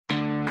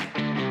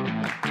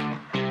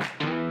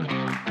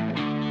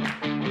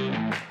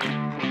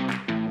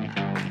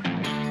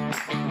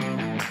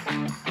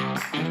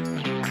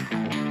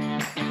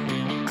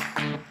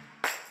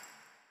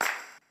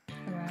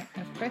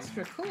Press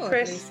record,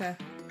 Press- Lisa.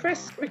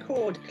 Press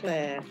record,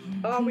 Claire.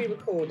 Are we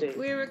recording?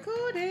 We're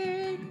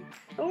recording.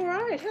 All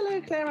right.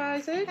 Hello, Claire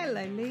Isaac.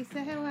 Hello,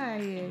 Lisa. How are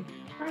you?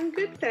 I'm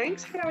good,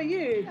 thanks. How are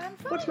you? I'm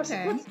fine,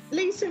 thanks.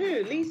 Lisa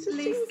who? Lisa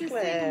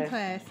Sinclair.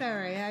 Sinclair.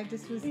 Sorry, I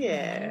just was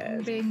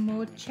Yes. being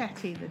more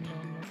chatty than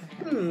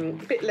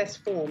normal. A bit less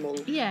formal.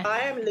 Yeah. I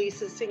am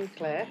Lisa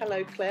Sinclair.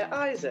 Hello, Claire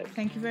Isaac.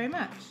 Thank you very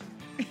much.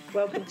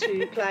 Welcome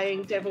to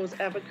Playing Devil's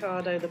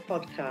Avocado, the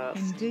podcast.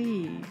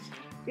 Indeed.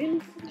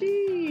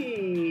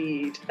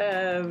 Indeed.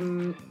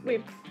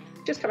 We've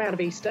just come out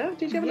of Easter.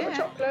 Did you have a lot of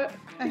chocolate?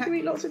 Did you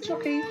eat lots of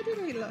chocolate? Yeah, I did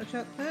eat a lot of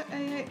chocolate.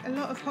 I ate a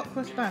lot of hot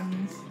cross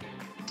buns.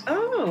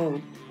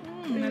 Oh.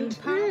 I'm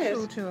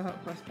partial to a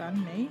hot cross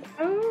bun, me.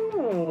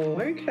 Oh,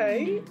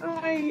 okay.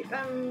 I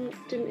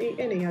didn't eat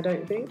any, I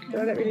don't think.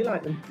 I don't really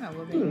like them. Oh,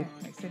 well, there you go.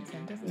 Makes sense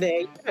then, doesn't it?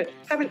 There you go.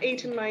 Haven't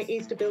eaten my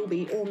Easter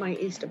Bilby or my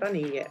Easter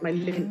bunny yet, my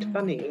lint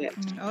bunny yet.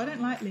 Oh, I don't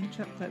like lint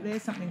chocolate.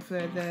 There's something for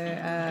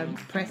the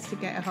press to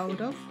get a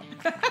hold of.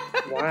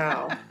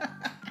 Wow.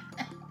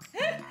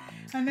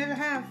 I never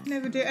have,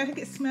 never do. I think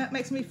it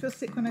makes me feel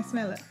sick when I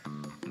smell it.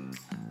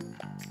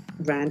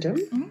 Random.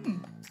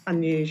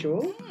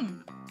 Unusual.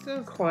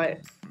 So,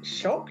 Quite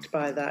shocked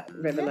by that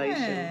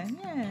revelation.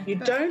 yeah. You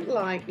don't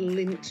like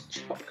lint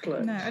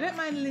chocolate? No, I don't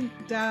mind lint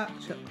dark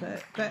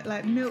chocolate, but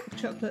like milk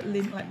chocolate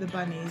lint, like the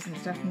bunnies and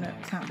stuff, no,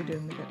 can't be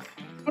doing with it.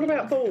 What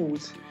about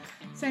balls?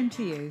 Same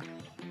to you.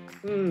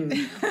 No,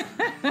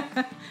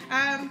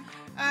 I'm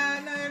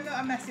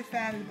not a massive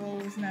fan of the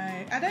balls,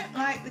 no. I don't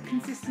like the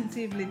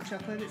consistency of lint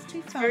chocolate. It's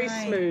too fine. Very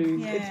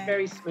smooth. Yeah. It's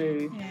very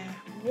smooth. Yeah.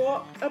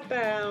 What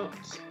about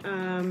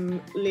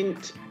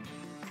lint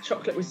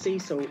chocolate with sea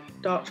salt?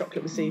 Dark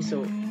chocolate with sea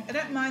salt? I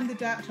don't mind the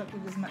dark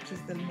chocolate as much as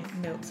the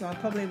milk, so I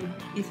probably would,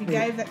 if you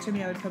gave that to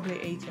me, I would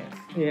probably eat it.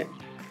 Yeah.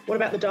 What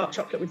about the dark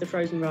chocolate with the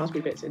frozen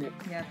raspberry bits in it?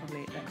 Yeah, I'd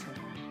probably eat that too.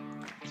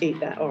 Eat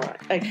that, all right.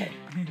 Okay.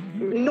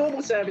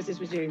 Normal service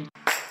is resumed.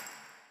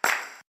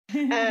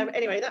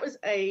 Anyway, that was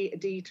a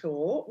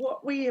detour.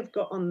 What we have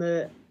got on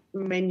the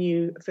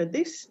menu for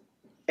this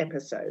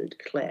episode,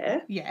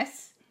 Claire,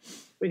 Yes.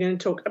 we're going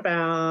to talk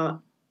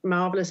about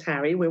Marvellous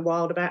Harry. We're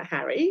wild about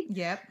Harry.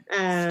 Yep.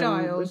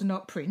 Styles,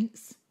 not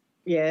Prince.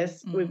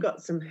 Yes, we've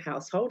got some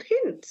household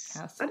hints.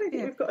 I don't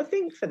think we've got a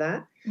thing for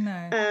that.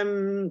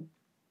 No.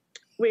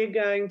 We're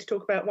going to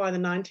talk about why the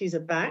 90s are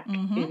back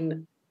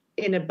in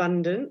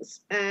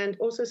abundance, and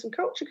also some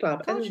Culture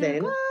Club. And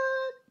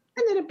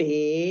then a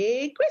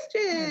big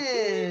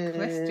question.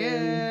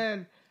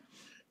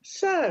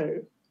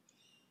 So,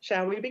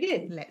 shall we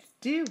begin? Let's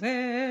do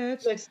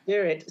it. Let's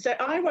do it. So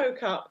I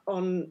woke up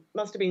on,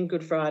 must have been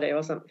Good Friday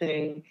or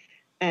something,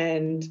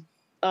 and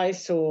I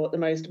saw the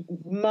most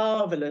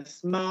marvellous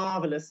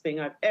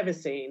thing I've ever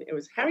seen. It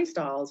was Harry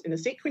Styles in a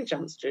sequin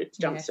jumpsuit.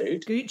 Yes.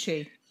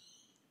 Gucci.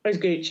 It was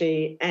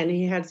Gucci, and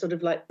he had sort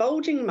of like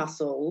bulging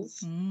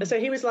muscles. So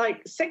he was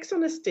like Sex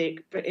on a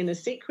Stick, but in a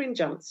sequin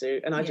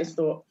jumpsuit. And I just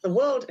thought, the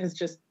world has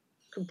just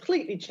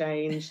completely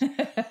changed.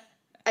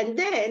 And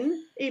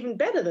then, even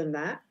better than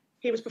that,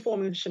 he was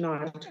performing with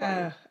Shania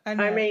Twain.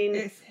 I mean,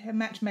 it's a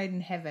match made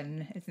in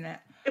heaven, isn't it?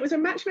 It was a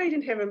match made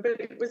in heaven,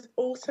 but it was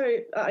also,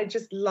 I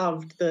just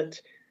loved that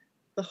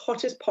the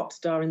hottest pop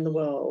star in the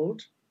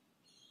world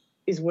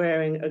is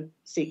wearing a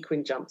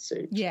sequin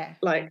jumpsuit. Yeah.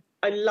 Like,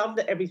 I love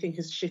that everything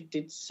has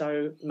shifted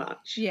so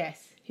much.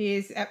 Yes, he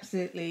is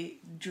absolutely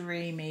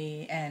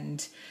dreamy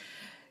and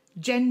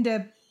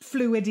gender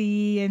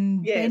fluidy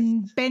and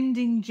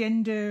bending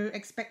gender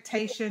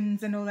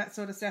expectations and all that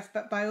sort of stuff,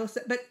 but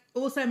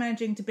also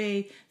managing to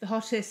be the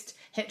hottest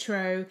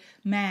hetero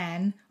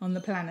man on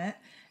the planet.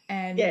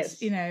 And,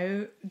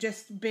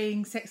 just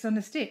being Sex on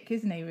a Stick,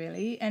 isn't he,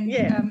 really? And,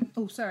 I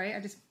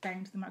just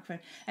banged the microphone.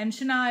 And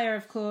Shania,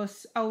 of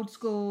course, old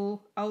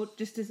school,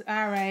 just as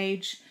our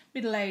age,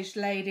 middle-aged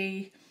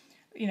lady,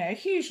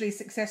 hugely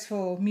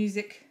successful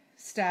music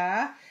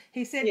star.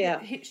 He said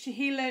that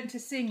he learned to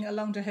sing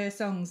along to her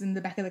songs in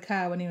the back of the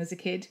car when he was a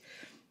kid.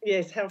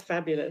 Yes, how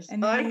fabulous.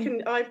 And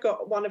I've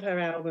got one of her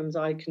albums.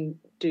 I can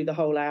do the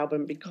whole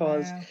album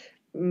because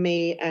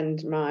me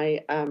and my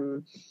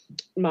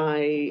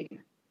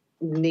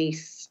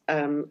niece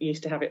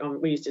used to have it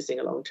on. We used to sing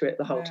along to it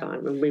the whole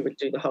time, and we would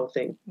do the whole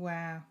thing.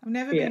 Wow. I've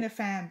never been a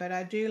fan, but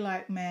I do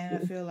like Man,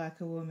 I Feel Like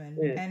a Woman.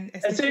 Yeah. And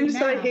as soon as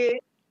I hear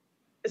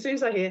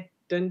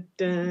dun,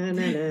 dun,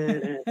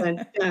 dun,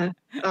 dun, dun,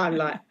 I'm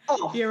like,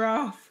 off. You're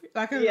off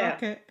like a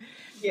rocket.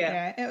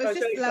 Yeah. It was I was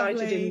just so excited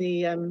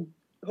lovely. in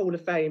the Hall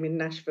of Fame in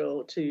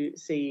Nashville to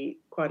see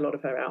quite a lot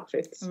of her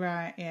outfits.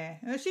 Right, yeah.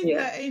 Well, she,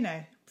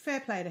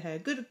 fair play to her.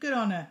 Good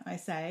on her, I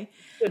say.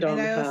 Good on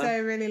her. And I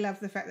also really love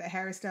the fact that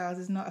Harry Styles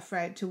is not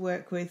afraid to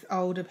work with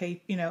older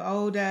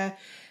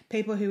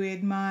people who he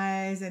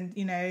admires, and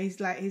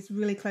he's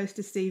really close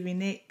to Stevie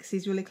Nicks.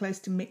 He's really close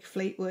to Mick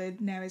Fleetwood.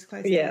 Now he's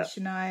close to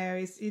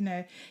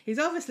Shania. He's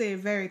obviously a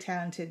very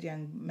talented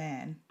young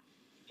man.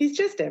 He's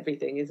just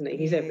everything, isn't he?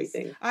 He's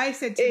everything. I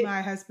said to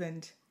my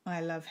husband,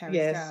 I love Harry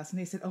Styles, and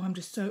he said, "Oh, I'm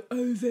just so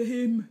over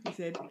him." He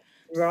said,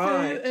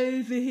 "Right, so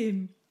over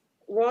him."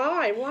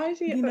 Why? Why is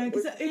he?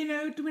 Because we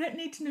don't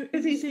need to know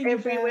everything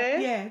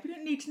everywhere. We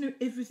don't need to know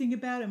everything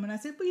about him. And I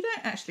said, well, you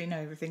don't actually know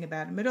everything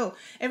about him at all.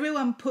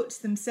 Everyone puts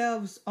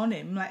themselves on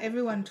him, like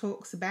everyone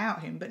talks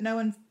about him, but no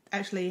one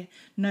actually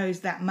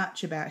knows that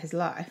much about his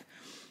life.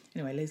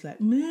 Anyway, Liz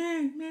like,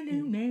 no.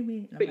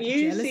 But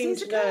you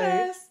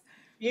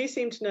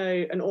seem to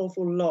know an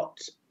awful lot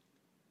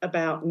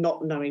about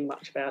not knowing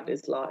much about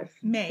his life.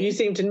 Me? You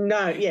seem to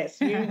know, yes,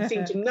 you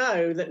seem to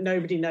know that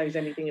nobody knows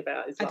anything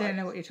about his life. I don't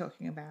know what you're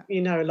talking about.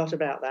 You know a lot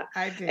about that.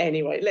 I do.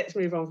 Anyway, let's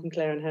move on from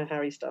Claire and her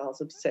Harry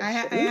Styles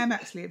obsession. I am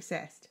actually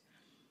obsessed.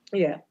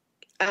 Yeah.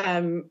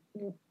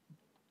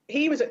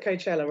 He was at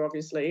Coachella,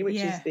 obviously, which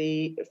is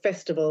the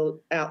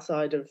festival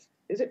outside of,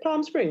 is it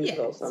Palm Springs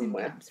or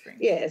somewhere? It's in Palm Springs.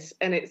 Yes,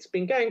 and it's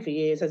been going for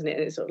years, hasn't it?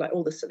 And it's sort of like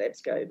all the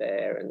celebs go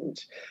there. And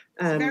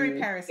it's very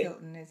Paris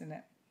Hilton, isn't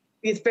it?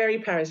 It's very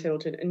Paris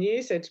Hilton. And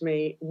you said to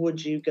me,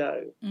 would you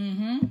go?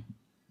 Mm-hmm.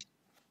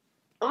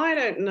 I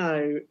don't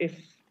know if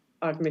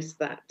I've missed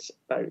that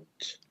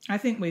boat. I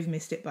think we've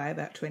missed it by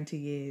about 20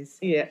 years.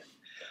 Yeah.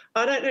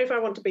 I don't know if I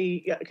want to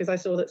be, because I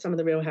saw that some of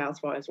the Real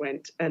Housewives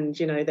went and,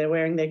 they're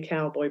wearing their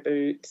cowboy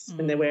boots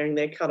and they're wearing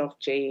their cut-off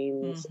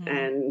jeans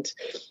and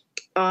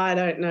I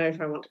don't know if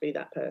I want to be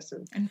that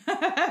person. No,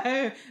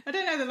 I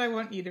don't know that I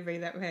want you to be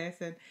that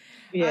person.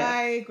 Yeah.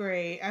 I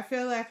agree. I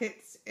feel like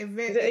it's a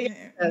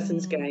young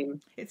person's game.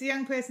 It's a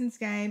young person's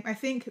game. I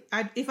think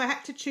if I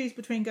had to choose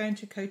between going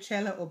to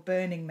Coachella or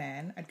Burning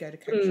Man, I'd go to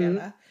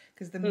Coachella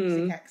because the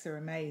music acts are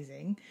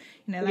amazing.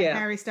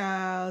 Harry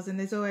Styles, and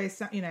there's always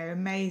some,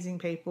 amazing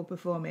people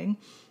performing.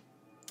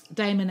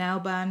 Damon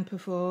Albarn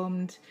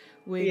performed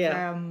with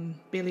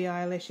Billie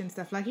Eilish and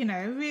stuff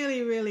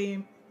really,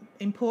 really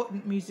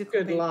important musical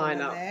good people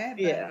lineup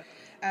there.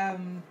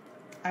 But,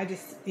 I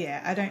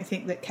don't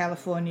think that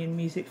Californian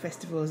music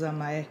festivals are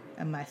my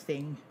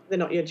thing. They're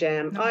not your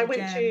jam. I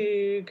went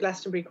to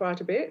Glastonbury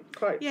quite often,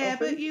 but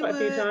a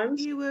few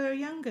times. You were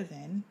younger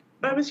then.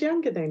 I was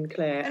younger then,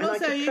 Claire. And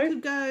also you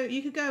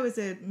could go as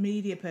a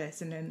media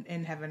person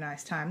and have a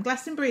nice time.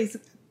 Glastonbury's a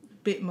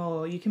bit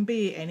more, you can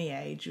be any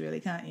age really,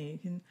 can't you?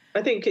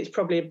 I think it's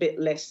probably a bit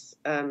less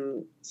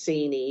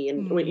sceney,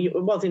 and it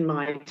was in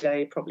my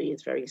day, probably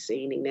is very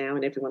sceney now,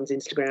 and everyone's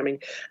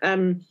Instagramming.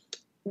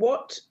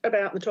 What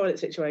about the toilet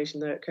situation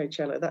though at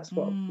Coachella? That's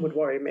what would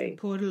worry me.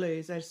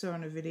 Portaloos, I saw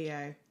on a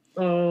video.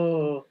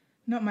 Oh.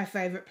 Not my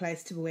favourite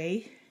place to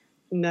wee.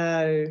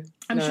 No.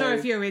 I'm sure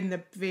if you're in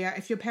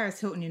if you're Paris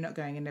Hilton, you're not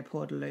going in a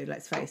Portaloo,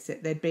 let's face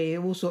it. There'd be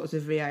all sorts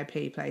of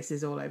VIP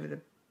places all over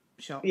the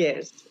shop.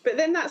 Yes, but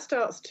then that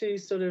starts to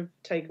sort of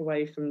take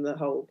away from the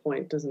whole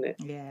point, doesn't it?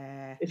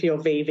 Yeah. If you're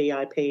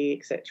VVIP,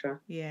 etc.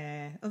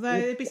 Yeah.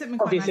 Although there'd be something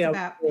quite nice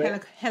about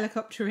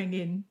helicoptering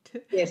in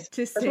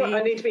to see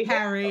I need to be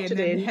Harry and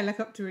then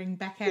helicoptering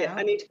back out. Yeah,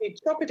 I need to be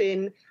choppered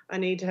in. I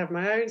need to have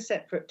my own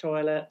separate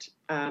toilet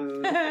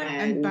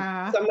and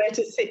bar. Somewhere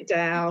to sit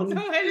down.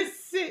 Somewhere to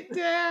sit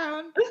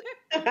down.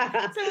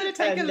 Somewhere to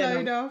take a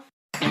load off.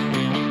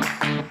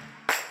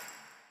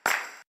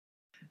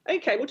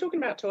 Okay, we're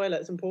talking about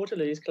toilets and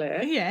portaloos,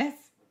 Claire. Yes.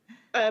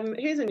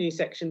 Here's a new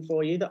section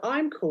for you that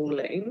I'm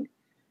calling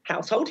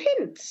Household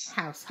Hints.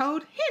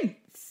 Household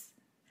Hints.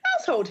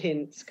 Household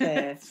Hints,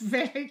 Claire. It's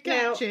very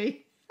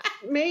catchy.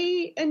 Now,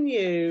 me and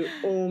you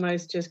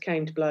almost just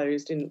came to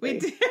blows, didn't we? We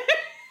did.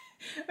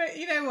 But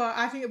you know what?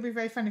 I think it would be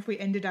very fun if we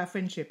ended our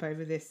friendship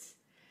over this.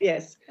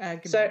 Yes.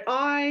 So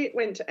I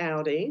went to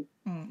Aldi.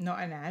 Not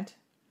an ad.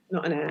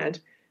 Not an ad.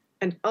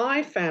 And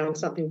I found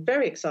something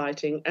very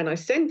exciting, and I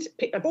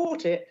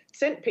bought it,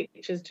 sent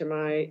pictures to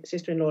my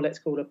sister-in-law, let's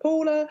call her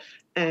Paula,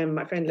 and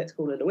my friend, let's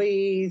call her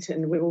Louise,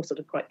 and we're all sort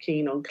of quite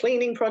keen on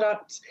cleaning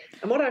products.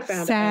 And what I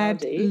found at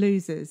Aldi... Sad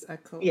losers, I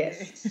call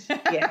Yes,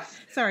 yes.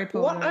 Sorry,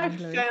 Paula. What I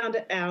found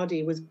at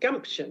Aldi was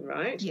gumption,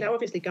 right? Yeah. Now,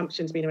 obviously,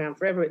 gumption's been around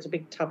forever. It's a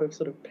big tub of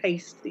sort of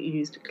paste that you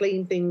use to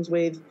clean things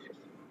with.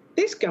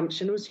 This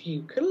gumption was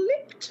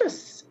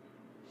eucalyptus,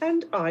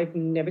 and I've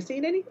never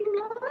seen anything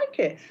like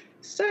it.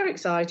 So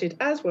excited,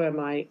 as were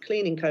my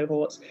cleaning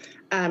cohorts.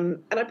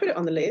 And I put it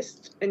on the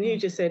list, and you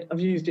just said,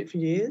 I've used it for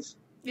years.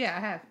 Yeah, I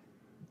have.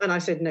 And I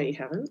said, no, you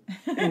haven't.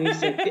 And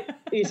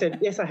you said,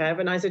 yes, I have.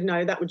 And I said,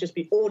 no, that would just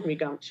be ordinary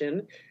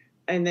gumption.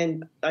 And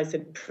then I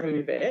said,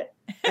 prove it.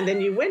 And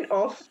then you went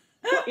off,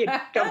 got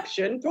your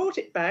gumption, brought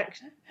it back,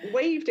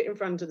 waved it in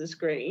front of the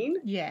screen.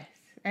 Yes.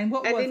 And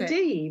what was it? And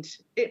indeed,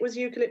 it was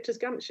eucalyptus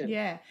gumption.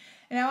 Yeah.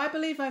 Now, I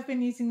believe I've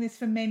been using this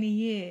for many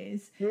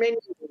years. Many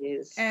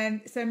years.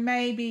 And so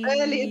maybe...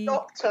 Early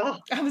adopter.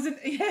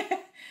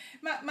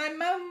 My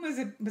mum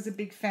was a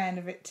big fan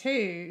of it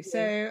too. So,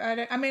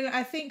 yeah.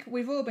 I think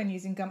we've all been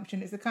using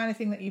gumption. It's the kind of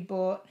thing that you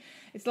bought.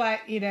 It's like,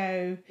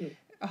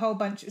 a whole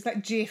bunch. It's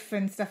like Jif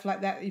and stuff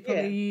like that you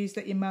probably use,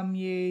 that your mum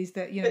used,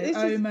 that,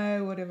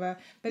 Omo, whatever.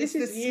 But it's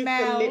the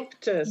smell.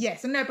 Eucalyptus.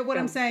 Yes, no, but what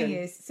I'm saying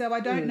is, so I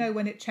don't know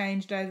when it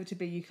changed over to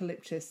be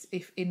eucalyptus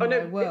in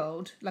my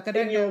world. Like, I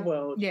don't know. In your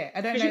world. Yeah,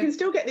 I don't know. Because you can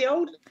still get the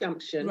old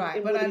gumption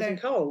in Woolies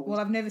and Coles. Well,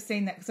 I've never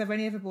seen that because I've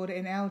only ever bought it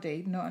in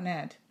Aldi, not an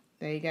ad.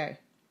 There you go.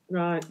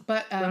 Right.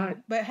 But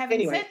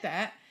having said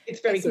that,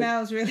 It's very it good.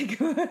 Smells really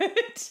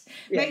good.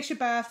 Makes your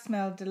bath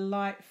smell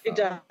delightful. It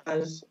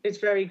does. It's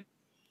very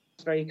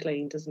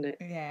clean, doesn't it?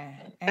 Yeah.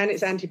 And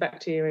it's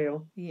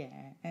antibacterial. Yeah,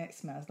 and it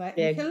smells like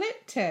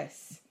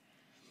eucalyptus.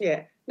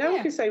 Yeah. No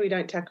one can say we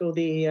don't tackle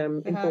the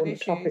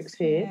important topics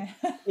here.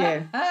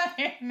 Yeah.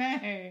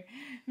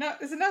 No,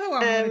 there's another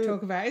one we want to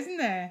talk about, isn't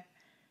there?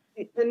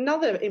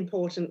 Another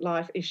important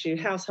life issue,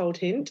 household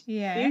hint.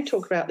 Yeah. You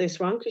talk about this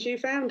one because you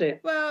found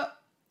it. Well,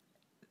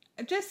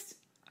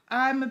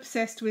 I'm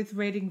obsessed with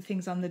reading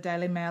things on the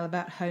Daily Mail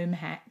about home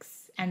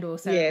hacks and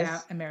also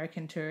about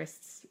American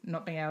tourists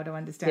not being able to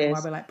understand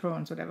why we like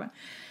prawns, whatever.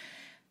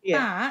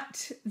 Yeah.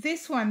 But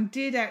this one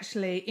did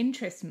actually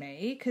interest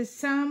me because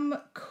some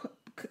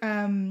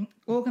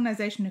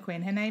organisation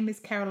queen, her name is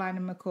Carolina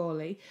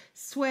McCauley,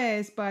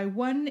 swears by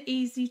one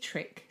easy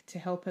trick to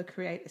help her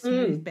create a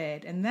smooth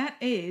bed, and that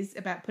is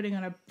about putting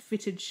on a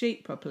fitted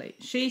sheet properly.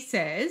 She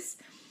says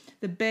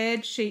the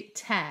bed sheet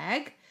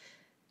tag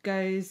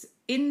goes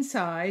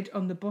inside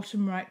on the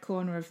bottom right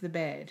corner of the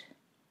bed.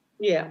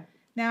 Yeah.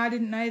 Now, I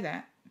didn't know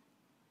that.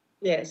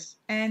 Yes.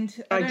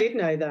 And I did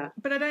know that.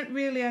 But I don't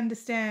really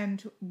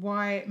understand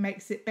why it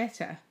makes it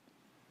better.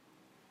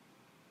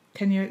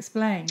 Can you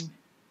explain?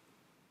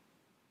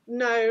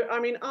 No, I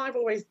mean, I've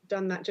always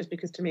done that just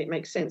because to me it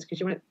makes sense because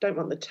you don't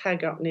want the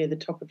tag up near the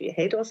top of your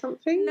head or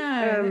something.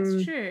 No,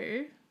 that's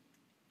true.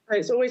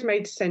 It's always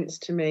made sense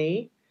to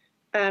me.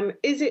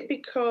 Is it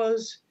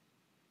because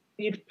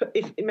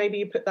maybe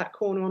you put that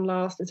corner on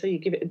last until you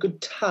give it a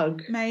good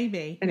tug?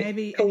 Maybe and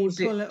you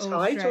pull it all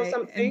tight straight, or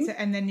something,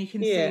 and then you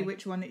can see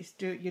which one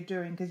you're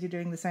doing because you're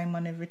doing the same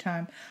one every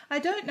time. I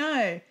don't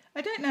know.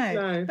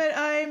 No. But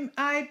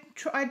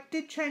I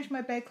did change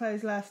my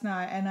bedclothes last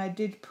night, and I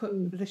did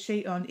put the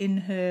sheet on in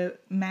her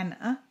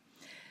manner.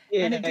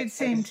 Yeah, and it did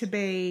seem to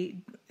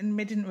be, and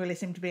it didn't really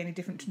seem to be any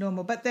different to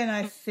normal. But then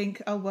I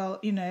think, oh,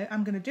 well,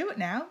 I'm going to do it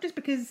now just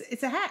because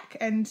it's a hack.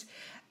 And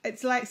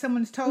it's like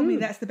someone's told me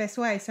that's the best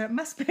way, so it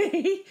must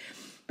be.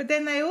 But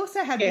then they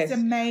also had this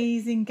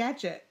amazing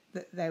gadget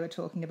that they were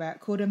talking about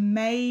called a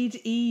Made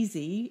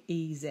Easy,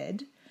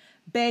 EZ,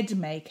 bed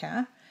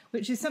maker,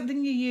 which is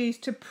something you use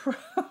to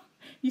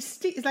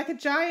it's like a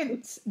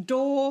giant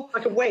door,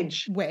 like a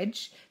wedge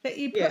that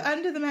you put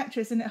under the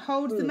mattress, and it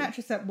holds the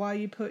mattress up while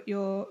you put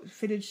your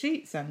fitted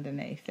sheets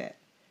underneath it.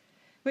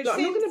 I'm not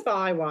going to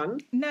buy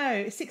one.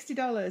 No,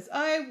 $60.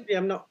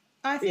 I'm not.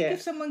 I think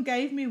if someone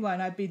gave me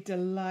one, I'd be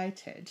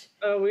delighted.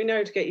 Oh, we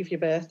know to get you for your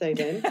birthday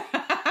then.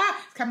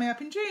 It's coming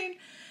up in June.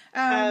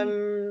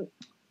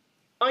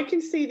 I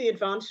can see the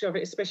advantage of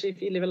it, especially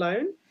if you live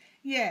alone.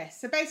 Yeah,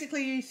 so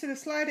basically you sort of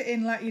slide it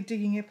in like you're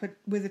digging up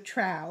with a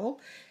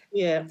trowel.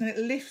 Yeah. And it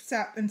lifts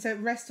up, and so it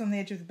rests on the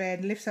edge of the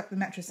bed, lifts up the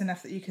mattress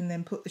enough that you can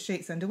then put the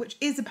sheets under, which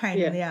is a pain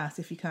in the ass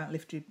if you can't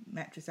lift your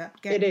mattress up.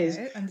 It is.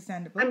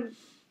 Understandable. And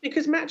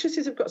because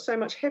mattresses have got so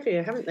much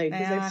heavier, haven't they?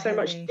 Because they're so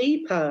much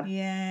deeper.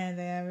 Yeah,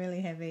 they are really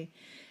heavy.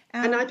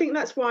 And I think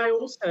that's why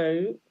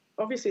also,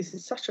 obviously this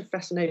is such a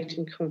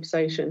fascinating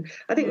conversation,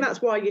 I think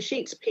that's why your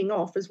sheets ping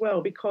off as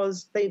well,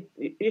 because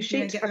your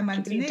sheets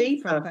have to be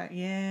deeper. Proper.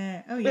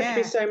 Yeah. Oh, they have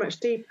to be so much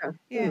deeper.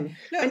 Yeah.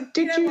 Look, and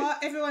you know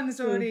what? Everyone has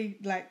already,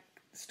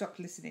 stopped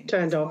listening.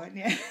 Turned off. Point,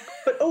 yeah.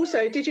 But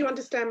also, did you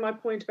understand my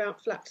point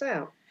about flaps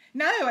out?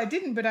 No, I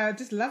didn't, but I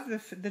just love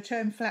the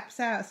term flaps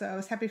out, so I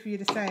was happy for you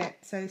to say it.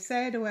 So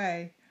say it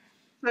away.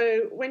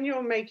 So when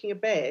you're making a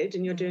bed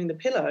and you're doing the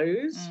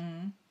pillows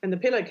and the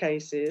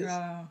pillowcases,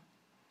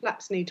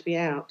 flaps need to be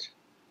out.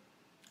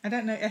 I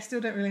don't know. I still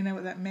don't really know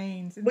what that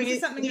means. And this is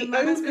something that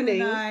my husband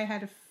and I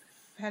had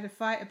a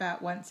fight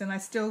about once, and I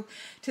still,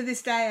 to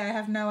this day, I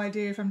have no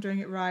idea if I'm doing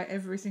it right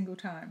every single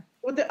time.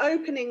 Well, the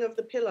opening of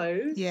the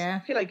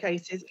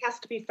pillowcases, has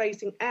to be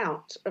facing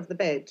out of the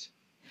bed.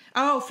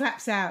 Oh,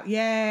 flaps out.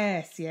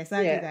 Yes, I do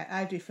that.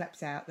 I do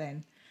flaps out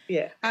then.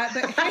 Yeah.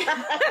 But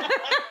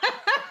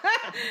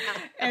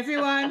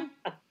everyone,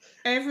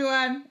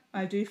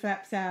 I do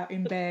flaps out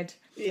in bed.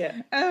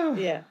 Yeah. Oh.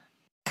 Yeah.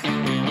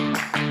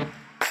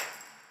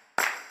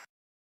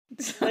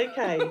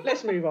 Okay,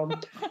 let's move on.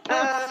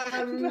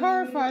 I'm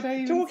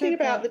horrified. Talking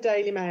about the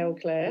Daily Mail,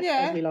 Claire,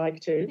 as we like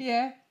to.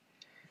 Yeah.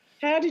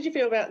 How did you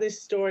feel about this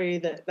story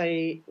that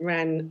they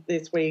ran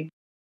this week?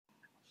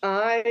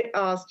 I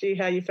asked you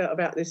how you felt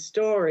about this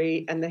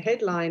story, and the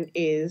headline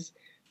is,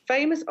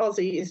 famous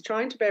Aussie is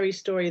trying to bury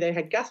story they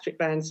had gastric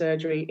band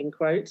surgery, in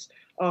quotes,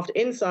 after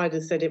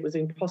insiders said it was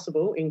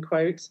impossible, in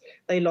quotes.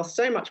 They lost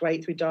so much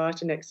weight through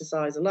diet and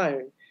exercise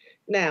alone.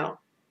 Now,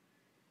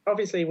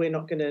 obviously we're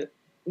not going to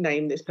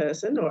name this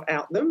person or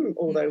out them,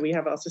 although we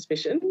have our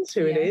suspicions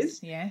who it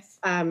is. Yes.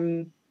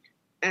 And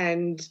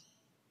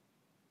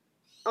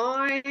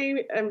I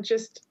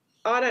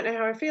don't know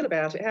how I feel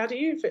about it. How do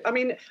you feel? I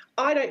mean,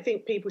 I don't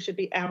think people should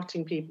be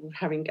outing people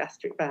having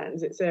gastric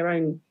bands. It's their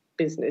own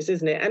business,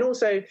 isn't it? And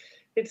also,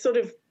 it's sort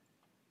of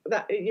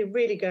that you're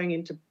really going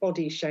into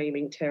body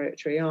shaming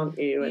territory, aren't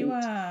you? And, you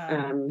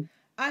are.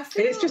 I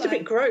feel it's just a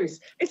bit gross.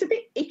 It's a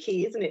bit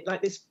icky, isn't it?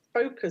 Like this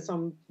focus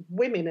on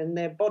women and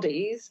their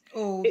bodies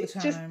all the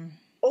time. Just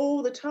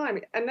all the time,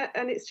 and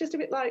it's just a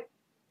bit like,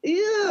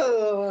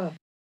 ew.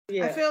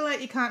 Yeah. I feel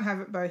like you can't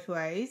have it both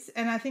ways,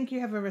 and I think you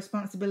have a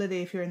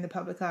responsibility if you're in the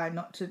public eye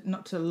not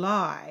to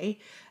lie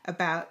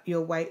about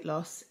your weight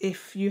loss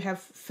if you have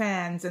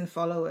fans and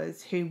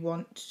followers who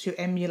want to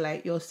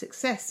emulate your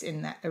success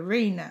in that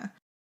arena.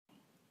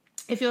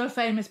 If you're a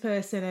famous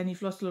person and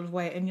you've lost a lot of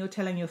weight and you're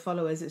telling your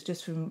followers it's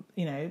just from,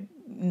 you know,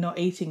 not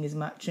eating as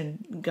much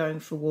and going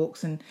for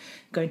walks and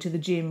going to the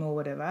gym or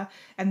whatever,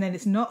 and then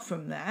it's not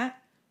from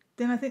that,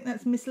 then I think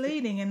that's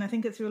misleading and I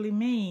think it's really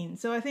mean.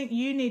 So I think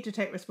you need to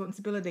take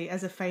responsibility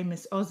as a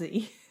famous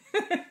Aussie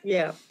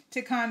Yeah.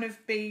 to kind of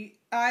be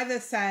either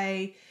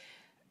say,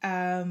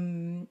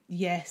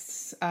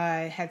 yes,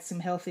 I had some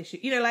health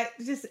issues, you know, like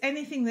just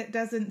anything that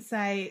doesn't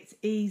say it's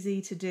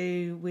easy to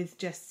do with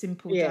just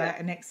simple diet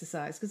and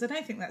exercise, because I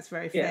don't think that's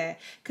very fair.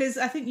 Because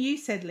I think you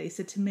said,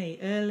 Lisa, to me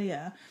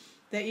earlier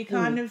that you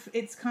kind of,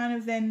 it's kind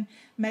of then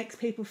makes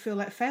people feel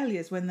like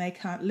failures when they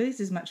can't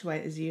lose as much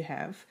weight as you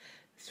have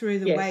through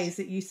the ways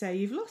that you say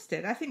you've lost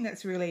it. I think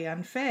that's really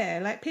unfair.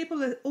 Like,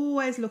 people are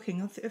always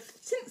looking,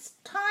 since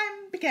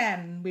time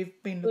began, we've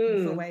been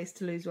looking for ways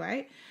to lose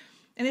weight.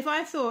 And if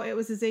I thought it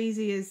was as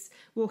easy as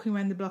walking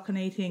around the block and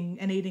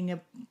eating a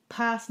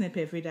parsnip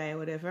every day or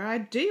whatever,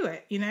 I'd do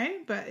it, you know.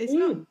 But it's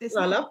not. It's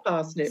I not. love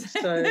parsnips.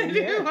 So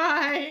Do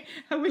I?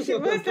 I wish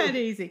it was that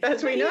easy.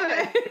 As we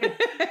know.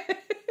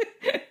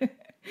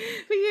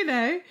 But you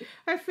know,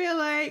 I feel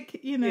like,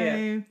 you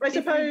know.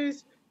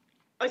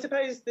 I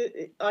suppose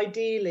that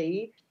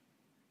ideally,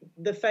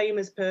 the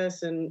famous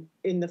person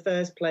in the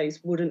first place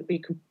wouldn't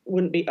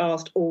be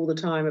asked all the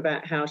time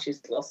about how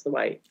she's lost the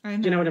weight. Do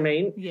you know what I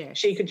mean? Yeah.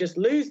 She could just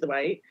lose the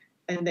weight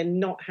and then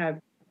not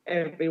have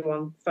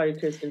everyone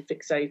focused and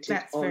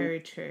fixated on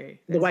very true.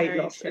 the weight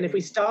loss. True. And if we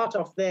start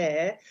off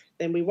there,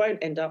 then we won't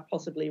end up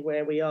possibly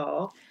where we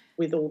are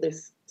with all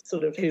this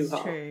sort of hoo-ha.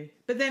 It's true.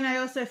 But then I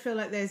also feel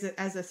like there's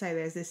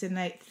this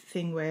innate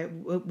thing where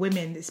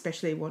women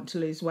especially want to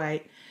lose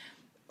weight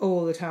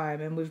all the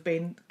time, and we've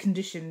been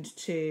conditioned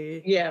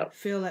to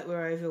feel like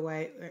we're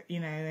overweight, you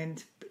know,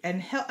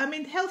 and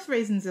health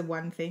reasons are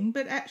one thing,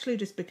 but actually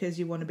just because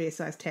you want to be a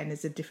size 10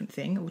 is a different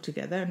thing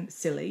altogether, and it's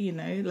silly, you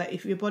know, like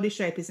if your body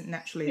shape isn't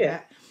naturally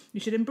that, you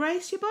should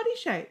embrace your body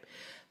shape.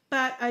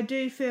 But I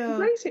do feel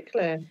embrace it,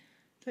 Claire.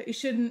 That you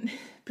shouldn't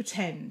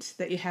pretend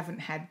that you haven't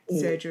had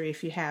surgery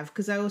if you have,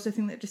 because I also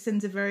think that just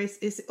sends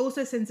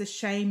a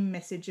shame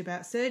message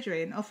about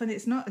surgery, and often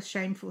it's not a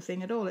shameful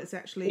thing at all. It's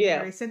actually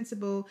very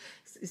sensible.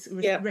 It's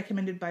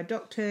recommended by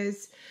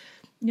doctors.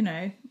 You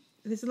know,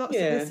 there's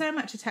there's so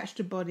much attached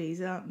to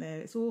bodies, aren't there?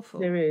 It's awful.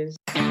 There is.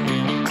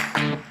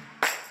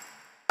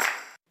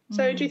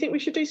 So do you think we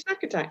should do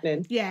snack attack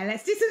then? Yeah,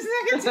 let's do some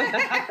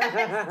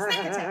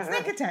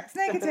snack attack.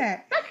 Snack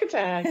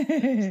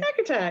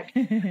attack.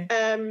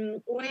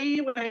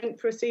 We went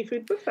for a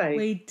seafood buffet.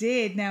 We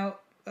did. Now,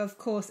 of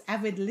course,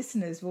 avid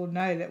listeners will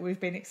know that we've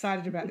been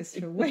excited about this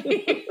for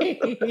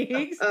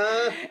weeks.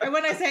 And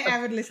when I say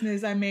avid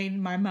listeners, I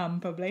mean my mum,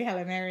 probably,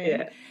 Helen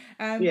Marion.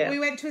 We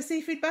went to a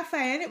seafood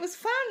buffet and it was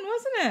fun,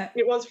 wasn't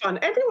it? It was fun.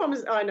 Everyone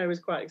was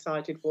quite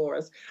excited for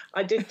us.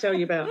 I did tell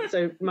you about,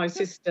 so my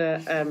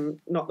sister,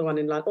 not the one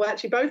in London, well,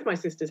 actually both my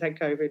sisters had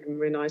COVID and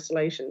were in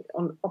isolation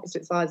on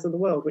opposite sides of the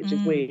world, which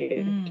is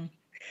weird.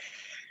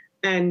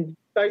 And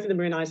both of them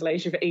were in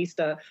isolation for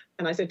Easter.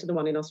 And I said to I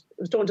was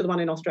talking to the one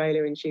in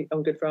Australia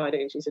on Good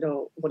Friday, and she said,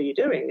 "Oh, what are you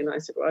doing?" And I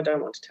said, "Well, I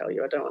don't want to tell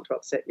you. I don't want to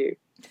upset you."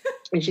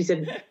 And she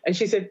said,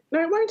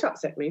 "No, it won't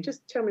upset me.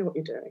 Just tell me what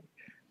you're doing."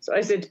 So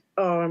I said,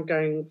 "Oh, I'm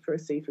going for a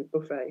seafood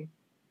buffet."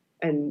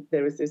 And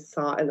there was this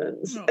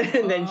silence.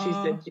 Aww. And then she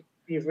said,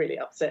 "You've really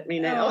upset me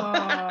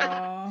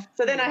now."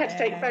 So then I had to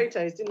take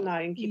photos, didn't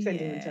I, and keep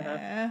sending them to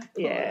her.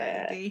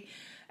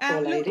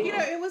 Poor lady. Look, you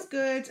know, it was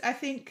good. I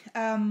think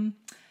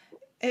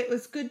it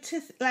was good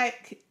to,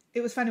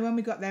 it was funny when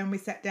we got there and we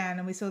sat down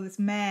and we saw this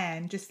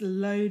man just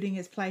loading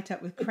his plate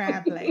up with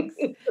crab legs.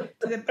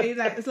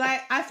 It was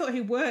like, I thought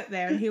he worked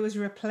there and he was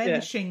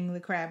replenishing the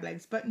crab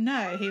legs, but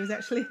no, he was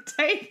actually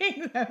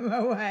taking them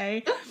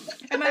away.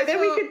 And then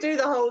we could do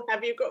the whole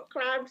 "have you got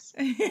crabs"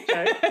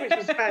 joke, which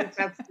was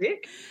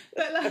fantastic.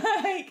 But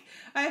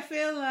I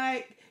feel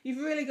like you've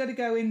really got to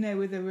go in there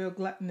with a real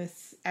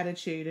gluttonous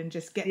attitude and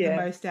just get the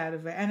most out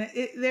of it. And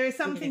there is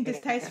something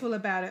distasteful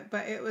about it,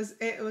 but it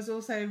was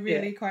also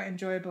really quite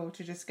enjoyable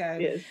to just go.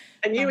 Yes.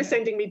 And you were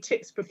sending me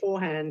tips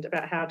beforehand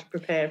about how to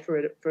prepare for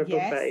a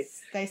buffet.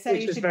 They say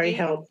which you was should very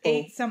helpful.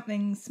 Eat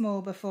something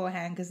small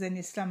beforehand, because then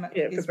your stomach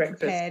is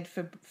prepared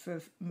for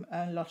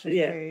a lot of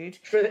food.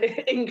 For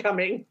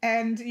incoming.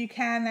 And you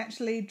can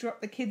actually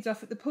drop the kids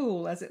off at the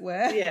pool, as it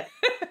were. Yeah.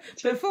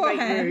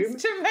 beforehand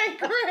to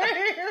make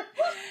room.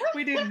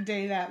 We didn't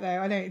do that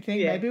though, I don't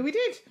think. Maybe we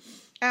did.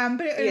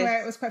 But anyway,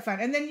 it was quite fun.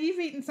 And then you've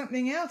eaten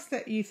something else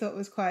that you thought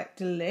was quite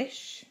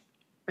delish.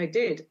 I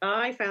did.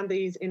 I found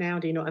these in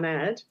Aldi, not an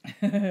ad.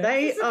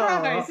 They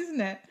are nice,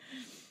 isn't it?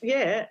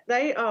 Yeah,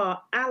 they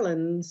are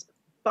Allen's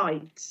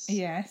Bites.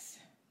 Yes.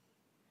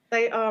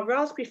 They are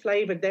raspberry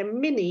flavoured. They're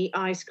mini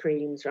ice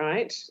creams,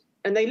 right?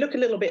 And they look a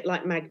little bit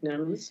like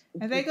Magnums.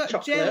 Have they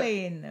got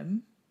jelly in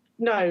them?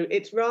 No,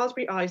 it's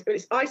raspberry ice. But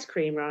it's ice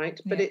cream, right?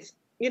 But it's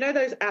you know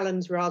those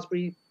Allen's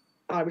raspberry,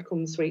 I would call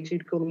them sweets,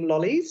 you'd call them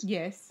lollies?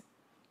 Yes.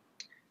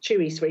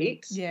 Chewy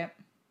sweets. Yeah.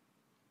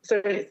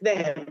 So it's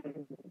them,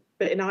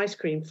 but in ice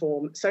cream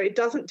form. So it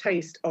doesn't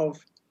taste of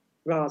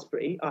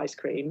raspberry ice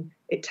cream.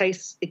 It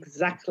tastes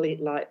exactly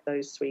like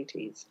those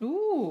sweeties.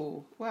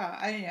 Ooh, well,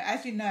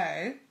 as you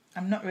know,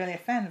 I'm not really a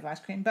fan of ice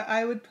cream, but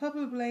I would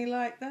probably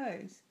like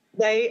those.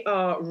 They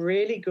are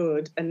really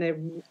good, and they're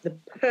the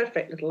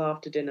perfect little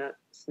after-dinner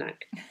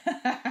snack.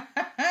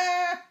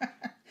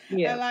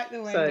 Yeah, I like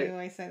the way you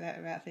always say that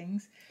about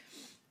things.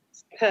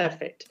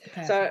 Perfect.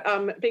 So,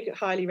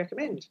 highly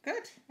recommend.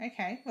 Good.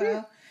 Okay.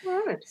 Well,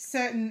 right.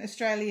 Certain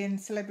Australian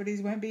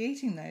celebrities won't be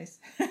eating those.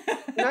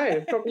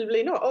 No,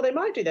 probably not. Oh, they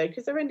might do though,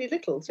 because they're only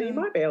little, so you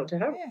might be able to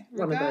have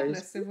one of those.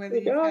 Regardless of whether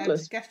you've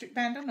had gastric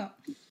band or not.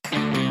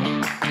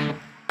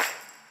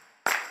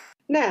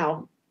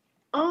 Now,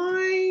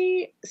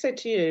 I said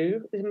to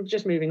you, I'm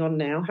just moving on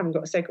now, haven't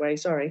got a segue,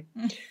 sorry.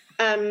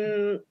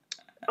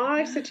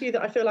 I said to you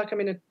that I feel like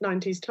I'm in a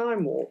 90s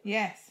time warp.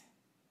 Yes.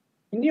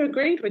 And you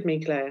agreed with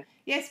me, Claire.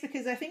 Yes,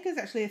 because I think it's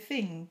actually a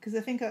thing. Because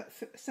I think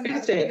somehow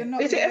is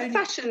it a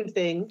fashion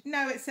thing?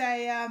 No, it's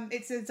a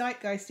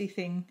zeitgeisty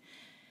thing.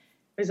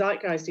 A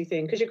zeitgeisty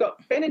thing, because you've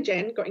got Ben and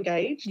Jen got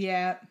engaged.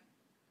 Yeah.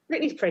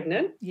 Britney's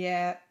pregnant.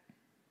 Yeah.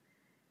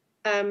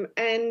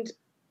 And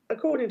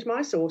according to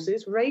my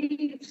sources,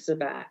 raves are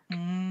back.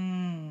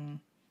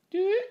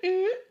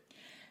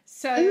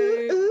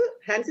 So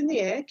hands in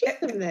the air, get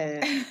them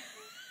there.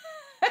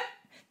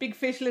 Big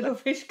fish, little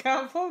fish,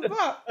 cardboard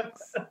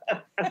box.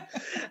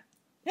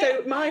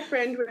 So my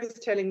friend was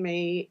telling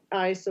me,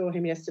 I saw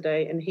him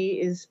yesterday, and he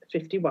is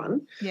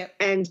 51. Yep.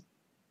 And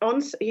on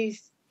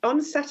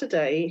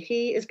Saturday,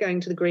 he is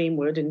going to the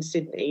Greenwood in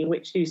Sydney,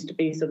 which used to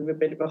be sort of a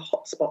bit of a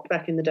hot spot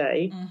back in the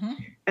day. Mm-hmm.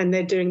 And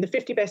they're doing the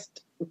 50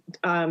 best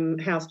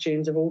house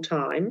tunes of all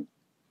time.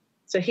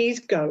 So he's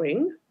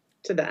going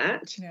to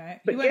that. Yeah,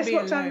 but guess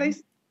what time they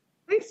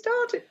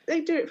start it?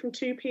 They do it from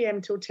 2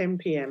 p.m. till 10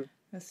 p.m.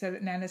 So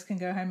that nanas can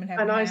go home and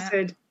have a nap. I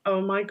said,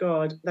 oh, my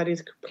God, that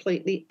is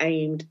completely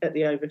aimed at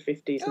the over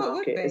 50s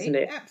market, isn't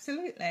it?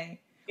 Absolutely.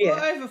 Yeah.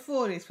 Well, over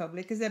 40s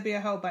probably, because there'd be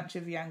a whole bunch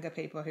of younger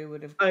people who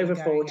would have over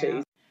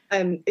 40s.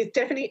 It's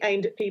definitely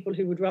aimed at people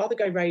who would rather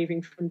go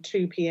raving from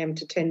 2 p.m.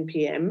 to 10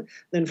 p.m.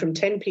 than from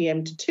 10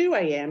 p.m. to 2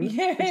 a.m.,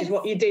 yes. which is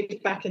what you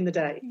did back in the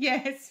day.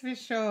 Yes, for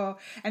sure.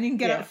 And you can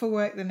get up for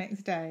work the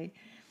next day.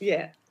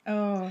 Yeah.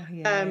 Oh,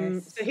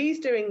 yes. So he's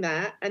doing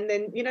that. And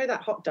then, you know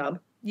that hot dub?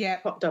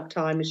 Yeah. Hot dub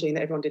time machine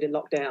that everyone did in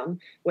lockdown,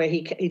 where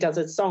he does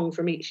a song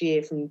from each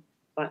year from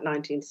like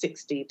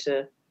 1960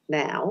 to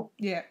now.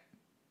 Yeah.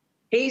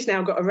 He's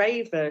now got a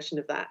rave version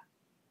of that.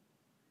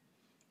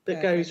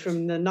 That goes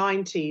from the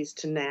 90s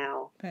to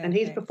now. Perfect. And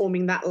he's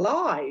performing that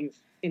live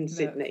in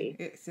Sydney.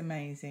 It's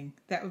amazing.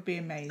 That would be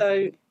amazing.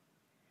 So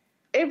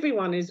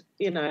everyone is,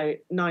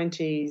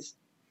 90s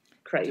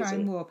crazy.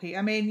 Time warpy.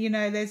 I mean,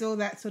 there's all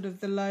that sort of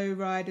the low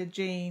rider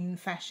jean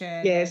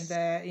fashion. Yes.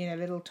 And the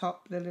little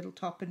top and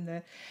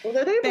the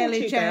although they're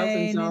belly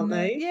chain. Aren't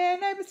they? Yeah,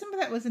 no, but some of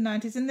that was the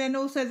 90s. And then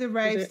also the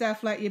rave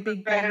stuff like your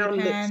big baggy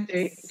pants.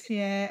 Lipstick.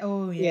 Yeah.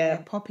 Oh, yeah.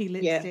 Poppy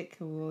lipstick.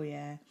 Yeah. Oh,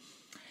 yeah.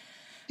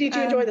 Did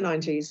you enjoy the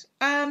 90s?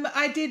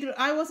 I did.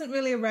 I wasn't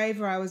really a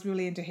raver. I was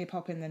really into hip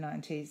hop in the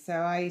 90s. So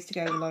I used to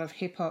go to a lot of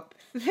hip hop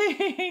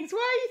things. Why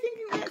are you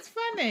thinking that's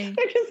funny?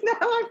 Because now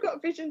I've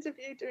got visions of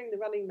you doing the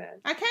Running Man.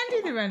 I can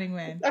do the Running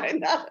Man. I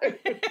know. I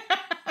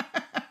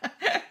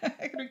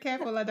gotta be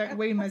careful I don't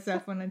wean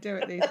myself when I do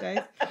it these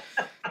days.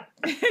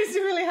 It's a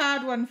really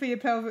hard one for your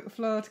pelvic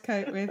floor to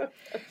cope with.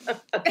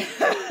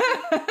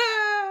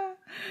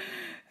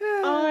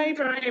 I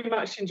very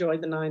much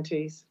enjoyed the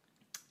 90s.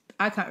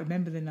 I can't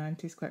remember the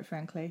 90s, quite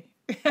frankly.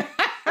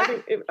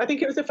 I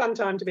think it was a fun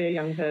time to be a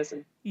young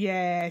person.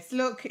 Yes.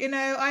 Look,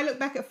 I look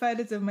back at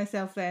photos of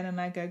myself then and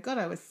I go, God,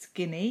 I was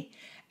skinny.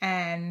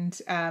 And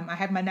I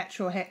had my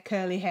natural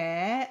curly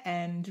hair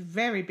and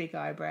very big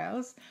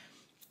eyebrows.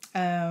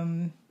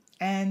 And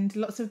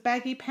lots of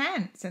baggy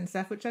pants and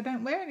stuff, which I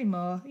don't wear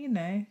anymore,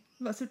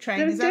 Lots of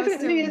trainers. There was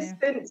definitely a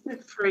sense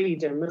of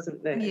freedom,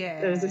 wasn't there? Yeah.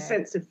 There was a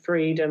sense of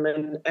freedom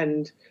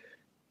and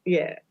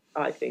yeah.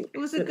 I think it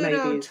was a good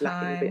old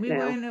time. We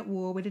weren't at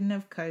war. We didn't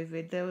have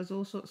COVID. There was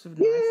all sorts of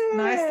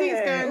nice things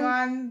going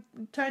on.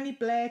 Tony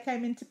Blair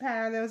came into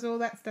power. There was all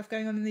that stuff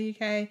going on in the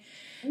UK.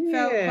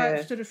 Felt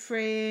quite sort of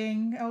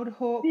freeing. Old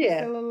Hawke was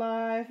still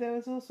alive. There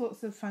was all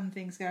sorts of fun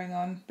things going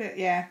on. But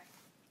yeah.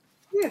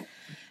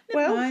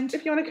 Well,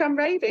 if you want to come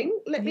raving,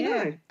 let me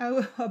know.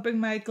 I'll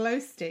bring my glow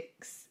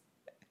sticks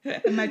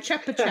and my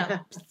chopper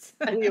chops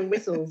and your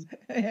whistles.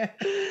 Yeah.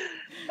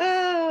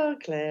 Oh,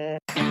 Claire.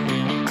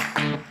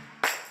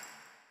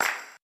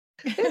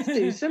 Let's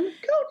do some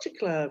Culture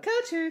Club.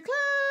 Culture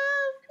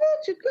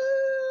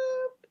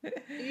Club.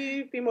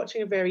 You've been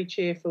watching a very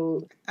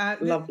cheerful,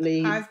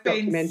 lovely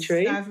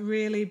documentary. I've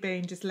really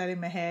been just letting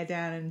my hair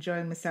down and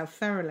enjoying myself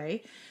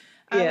thoroughly.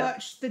 I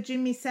watched the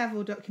Jimmy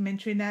Savile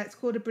documentary. Now it's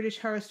called A British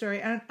Horror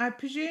Story. And I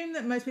presume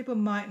that most people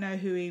might know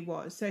who he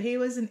was. So he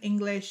was an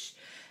English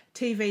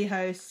TV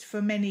host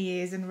for many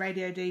years and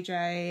radio DJ,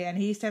 and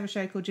he used to have a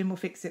show called Jim Will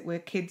Fix It where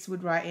kids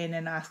would write in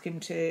and ask him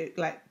to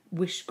like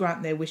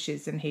grant their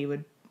wishes, and he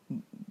would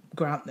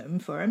grant them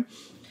for him.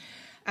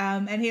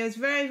 And he was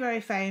very,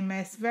 very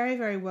famous, very,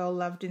 very well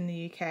loved in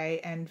the UK,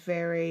 and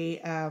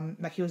very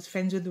like he was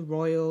friends with the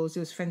royals. He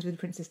was friends with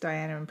Princess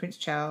Diana and Prince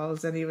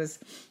Charles, and he was,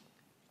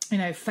 you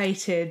know,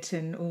 feted,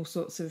 and all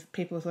sorts of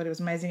people thought it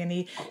was amazing. And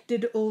he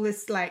did all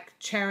this like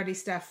charity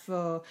stuff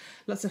for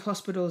lots of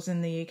hospitals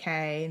in the UK,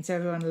 and so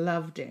everyone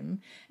loved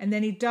him. And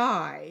then he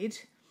died,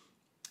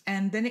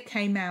 and then it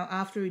came out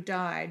after he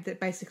died that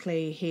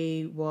basically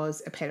he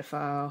was a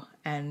pedophile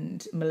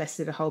and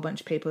molested a whole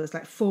bunch of people. There's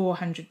like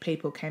 400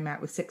 people came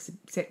out with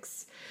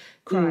sex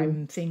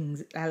crime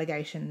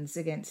allegations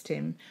against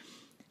him.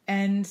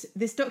 And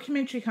this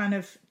documentary kind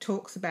of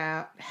talks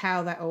about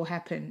how that all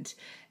happened.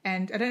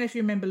 And I don't know if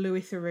you remember,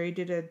 Louis Theroux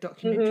did a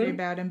documentary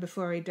about him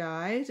before he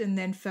died, and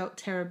then felt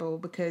terrible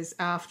because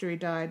after he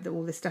died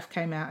all this stuff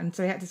came out, and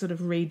so he had to sort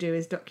of redo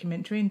his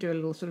documentary and do a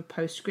little sort of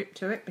postscript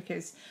to it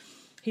because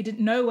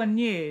no one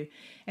knew,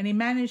 and he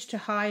managed to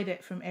hide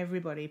it from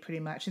everybody pretty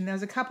much. And there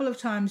was a couple of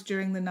times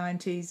during the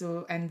 90s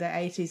and the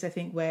 80s, I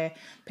think, where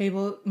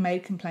people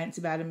made complaints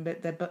about him,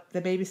 but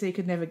the BBC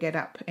could never get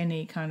up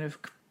any kind of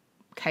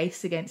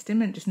case against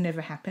him, and it just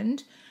never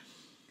happened.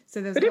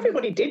 So but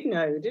everybody did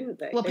know, didn't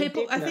they? Well,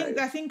 people, I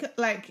think,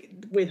 like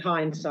with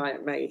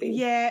hindsight, maybe.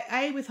 Yeah,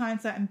 A, with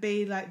hindsight, and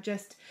B, like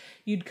just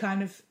you'd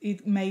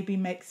maybe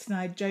make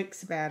snide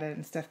jokes about it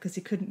and stuff because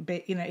he couldn't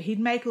be, you know, he'd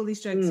make all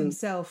these jokes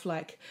himself,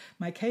 like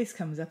my case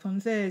comes up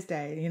on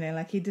Thursday, you know,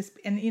 like he just,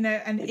 and you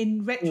know, and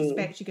in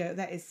retrospect, you go,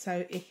 that is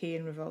so icky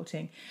and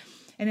revolting.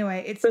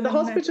 Anyway, it's. But the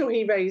hospital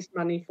he raised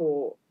money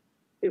for,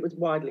 it was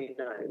widely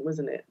known,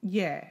 wasn't it?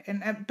 Yeah,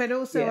 and but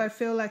also I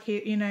feel like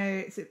he, you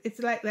know, it's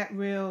like that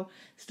real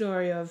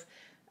story of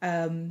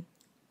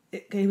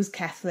he was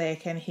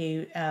Catholic, and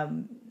he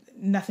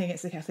nothing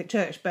against the Catholic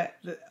Church, but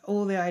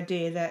all the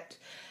idea that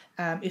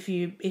if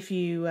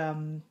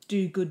you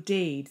do good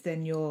deeds,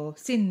 then your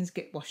sins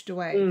get washed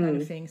away,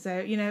 kind of thing.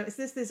 So you know, it's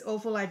this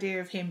awful idea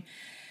of him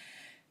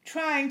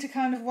trying to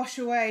kind of wash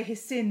away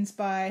his sins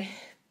by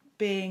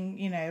being,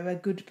 you know, a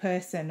good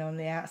person on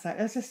the outside.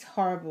 It's just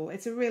horrible.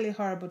 It's a really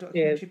horrible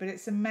documentary, but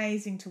it's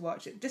amazing to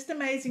watch. It's just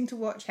amazing to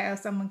watch how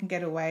someone can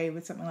get away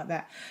with something like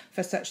that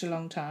for such a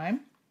long time.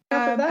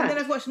 And then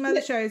I've watched some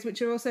other shows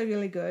which are also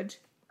really good.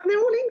 And they're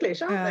all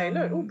English, aren't they?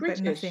 Look, all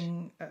British.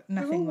 But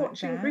nothing We're all like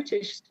watching that.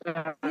 British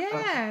stuff.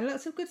 Yeah,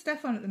 lots of good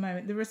stuff on at the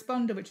moment. The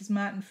Responder, which is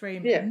Martin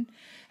Freeman. Yeah.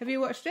 Have you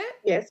watched it?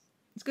 Yes.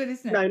 It's good,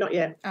 isn't it? No, not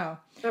yet. Oh. I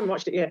haven't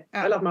watched it yet.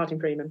 I love Martin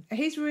Freeman.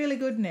 He's really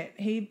good in it.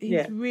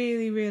 He's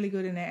really, really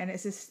good in it. And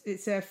it's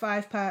a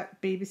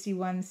 5-part BBC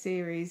One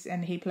series,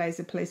 and he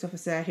plays a police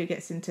officer who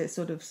gets into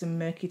sort of some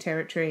murky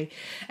territory.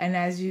 And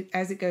as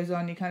it goes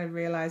on, you kind of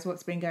realise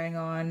what's been going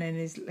on, and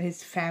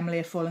his family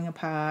are falling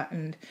apart.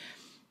 And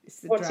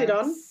it's the What's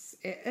drugs.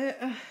 it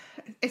on?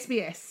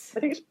 SBS. I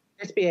think it's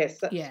SBS.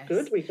 That's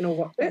good. We can all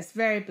watch it. It's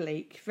very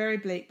bleak,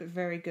 but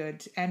very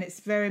good, and it's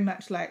very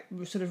much like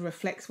sort of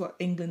reflects what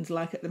England's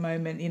like at the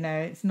moment. You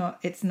know,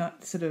 it's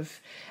not sort of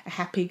a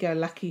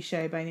happy-go-lucky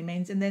show by any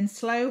means. And then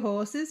Slow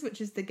Horses, which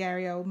is the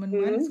Gary Oldman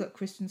one. It's got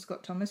Kristen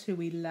Scott Thomas, who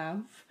we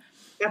love.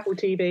 Apple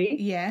TV.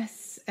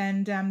 Yes,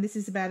 and this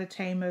is about a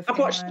team of. I've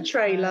watched the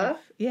trailer.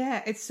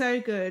 Yeah, it's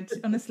so good.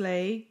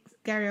 Honestly,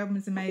 Gary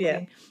Oldman's amazing.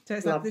 Yeah, so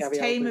it's like this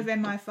team of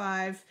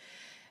MI5.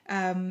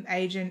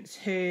 Agents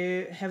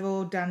who have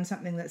all done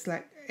something that's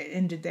like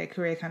ended their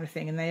career kind of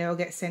thing, and they all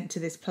get sent to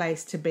this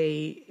place to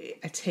be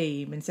a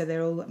team, and so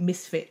they're all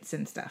misfits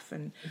and stuff,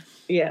 and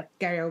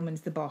Gary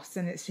Oldman's the boss,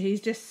 and he's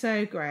just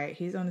so great.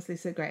 He's honestly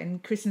so great.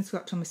 And Kristen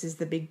Scott Thomas is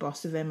the big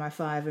boss of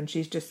MI5, and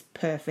she's just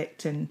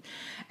perfect and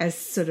as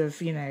sort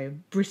of, you know,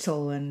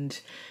 brittle and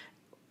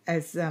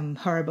as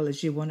horrible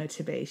as you want her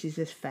to be. She's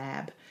just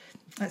fab.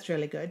 That's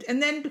really good.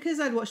 And then because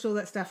I'd watched all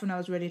that stuff and I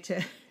was ready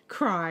to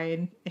cry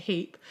in a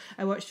heap,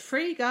 I watched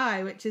Free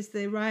Guy, which is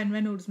the Ryan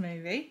Reynolds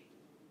movie.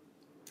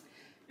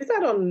 Is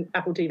that on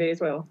Apple TV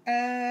as well?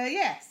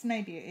 Yes,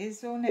 maybe it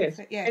is, or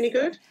Netflix. Yes. Any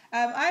good?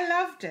 I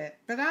loved it,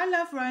 but I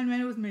love Ryan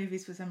Reynolds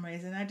movies for some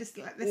reason. I just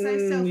like, they're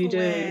so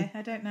self-aware.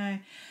 I don't know,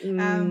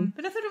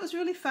 but I thought it was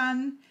really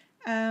fun.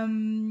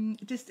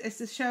 Just it's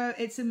a show.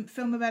 It's a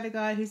film about a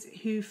guy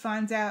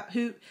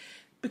who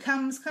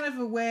becomes kind of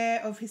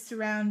aware of his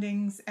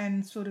surroundings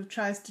and sort of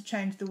tries to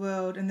change the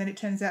world, and then it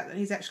turns out that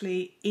he's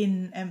actually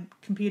in a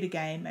computer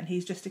game and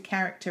he's just a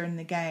character in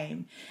the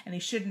game, and he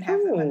shouldn't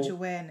have that much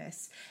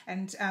awareness.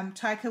 And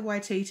Taika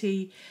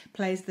Waititi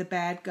plays the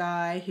bad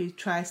guy who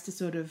tries to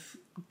sort of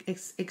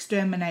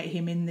exterminate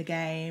him in the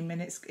game,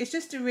 and it's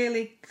just a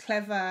really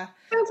clever.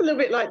 Sounds a little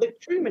bit like the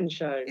Truman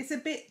Show. It's a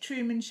bit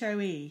Truman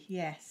Show-y,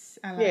 yes.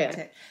 I liked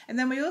it. And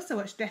then we also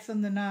watched Death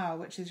on the Nile,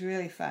 which is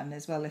really fun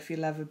as well if you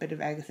love a bit of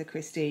Agatha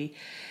Christie.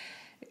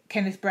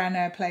 Kenneth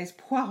Branagh plays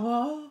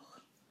Poirot.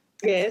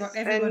 Yes, got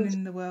everyone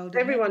in the world.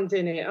 Everyone's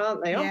in it,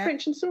 aren't they? Aren't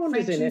French and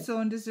Saunders in it? French and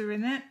Saunders are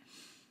in it.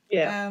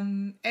 Yeah.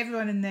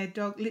 Everyone and their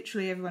dog,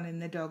 literally everyone and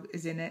their dog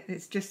is in it.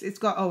 It's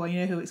got,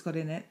 you know who it's got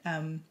in it?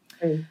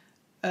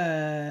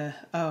 I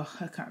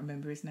can't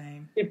remember his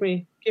name. Give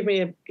me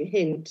a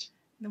hint.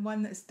 The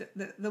one that's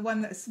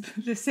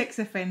the sex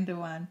offender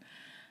one.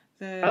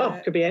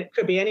 Could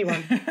be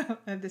anyone.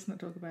 Let's not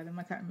talk about him.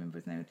 I can't remember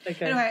his name.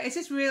 Okay. Anyway, it's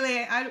just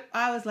really.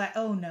 I was like,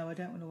 oh no, I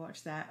don't want to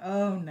watch that.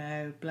 Oh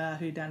no, blah,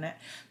 who done it?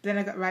 But then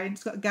I got right.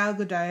 It's got Gal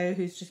Gadot,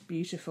 who's just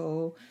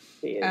beautiful.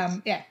 She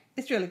is. Yeah,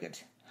 it's really good.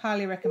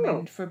 Highly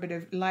recommend for a bit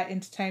of light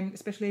entertainment,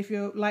 especially if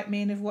you're like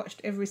me and have watched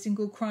every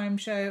single crime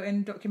show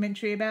and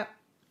documentary about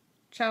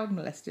child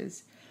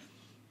molesters.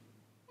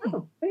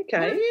 Oh,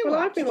 okay. Well,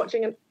 I've been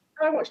watching.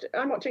 I'm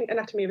watching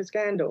Anatomy of a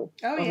Scandal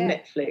on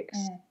Netflix,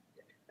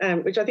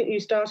 which I think you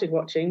started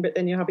watching, but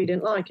then your hubby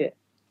didn't like it.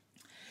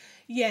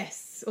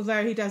 Yes,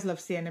 although he does love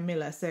Sienna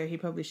Miller, so he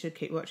probably should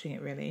keep watching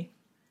it, really.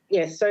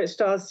 Yes, so it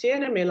stars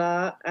Sienna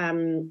Miller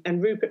and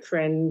Rupert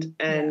Friend,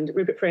 and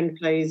Rupert Friend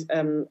plays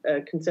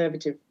a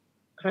Conservative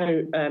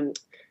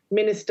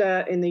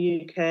minister in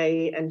the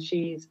UK, and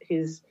she's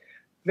his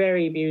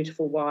very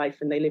beautiful wife,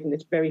 and they live in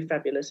this very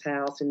fabulous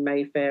house in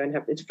Mayfair and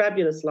have this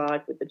fabulous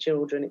life with the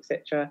children,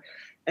 etc.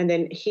 And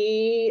then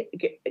he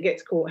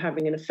gets caught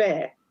having an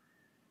affair,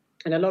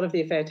 and a lot of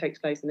the affair takes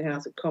place in the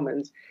House of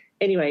Commons.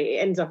 Anyway, it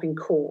ends up in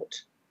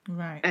court.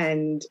 Right.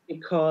 And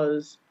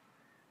because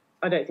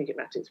I don't think it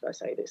matters if I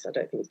say this, I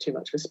don't think it's too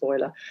much of a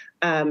spoiler.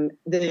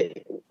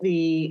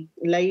 The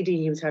lady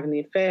he was having the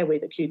affair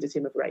with accuses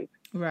him of rape.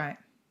 Right.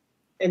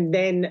 And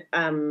then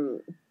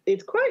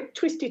it's quite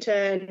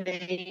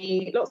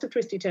twisty-turny, lots of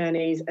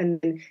twisty-turnies,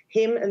 and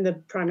him and the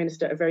Prime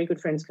Minister are very good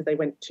friends because they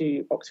went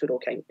to Oxford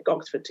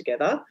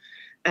together,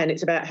 and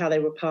it's about how they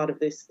were part of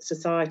this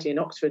society in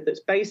Oxford that's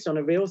based on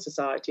a real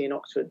society in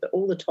Oxford that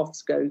all the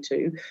toffs go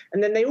to,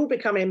 and then they all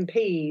become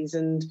MPs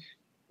and,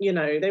 you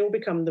know, they all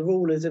become the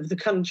rulers of the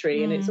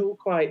country, and it's all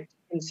quite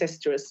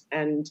incestuous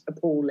and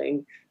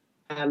appalling.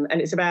 And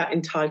it's about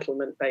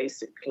entitlement,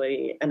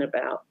 basically, and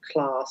about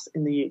class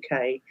in the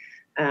UK.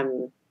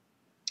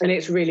 And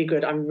it's really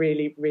good. I'm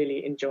really,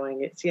 really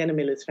enjoying it. Sienna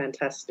Miller's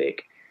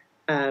fantastic.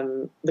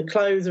 The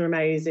clothes are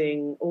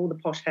amazing. All the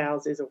posh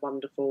houses are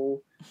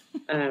wonderful.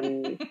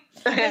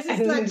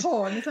 It's like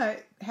porn. It's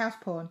like house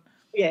porn.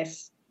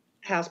 Yes,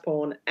 house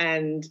porn.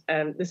 And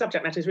the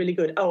subject matter is really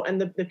good. Oh, and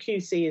the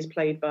QC is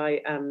played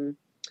by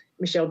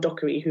Michelle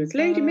Dockery, who's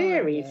Lady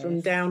Mary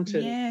from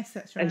Downton. Yes,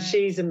 that's right. And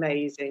she's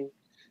amazing.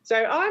 So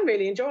I'm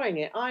really enjoying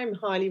it. I'm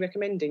highly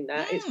recommending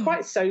that. It's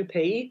quite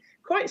soapy,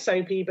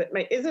 but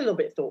it's a little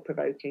bit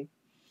thought-provoking.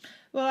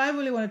 Well, I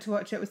really wanted to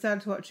watch it. We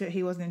started to watch it.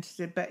 He wasn't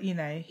interested, but, you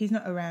know, he's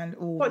not around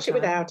all the time. Watch it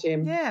without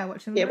him. Yeah,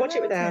 watch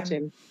it without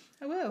him.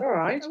 I will. All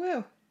right. I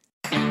will.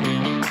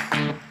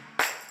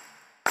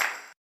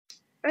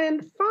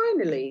 And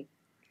finally,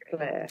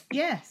 Claire.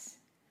 Yes.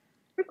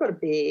 We've got a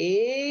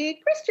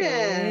big question.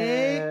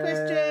 Big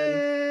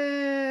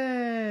question.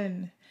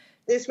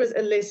 This was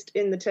a list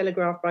in the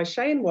Telegraph by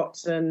Shane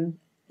Watson.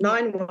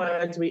 9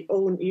 words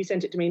you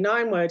sent it to me,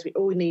 9 words we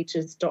all need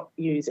to stop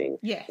using.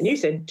 Yes. And you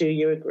said, do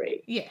you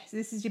agree? Yes,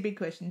 this is your big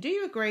question. Do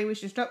you agree we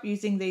should stop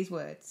using these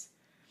words?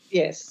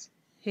 Yes.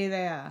 Here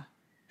they are.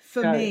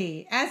 For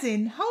me, as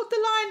in, hold the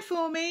line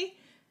for me.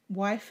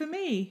 Why for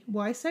me?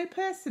 Why so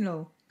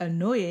personal?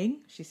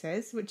 Annoying, she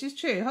says, which is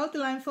true. Hold the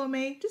line for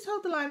me. Just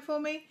hold the line for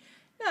me.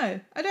 No,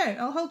 I don't.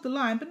 I'll hold the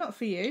line, but not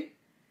for you.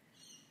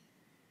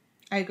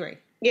 I agree.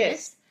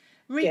 Yes.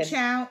 Reach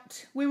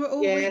out. We were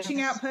all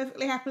reaching out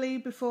perfectly happily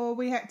before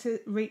we had to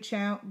reach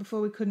out, before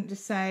we couldn't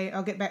just say,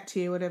 I'll get back to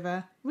you,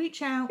 whatever.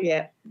 Reach out.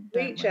 Yeah,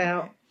 reach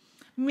out.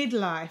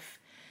 Midlife.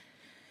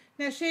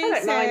 Now,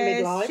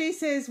 she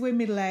says we're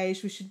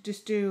middle-aged. We should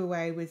just do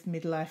away with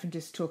midlife and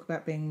just talk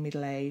about being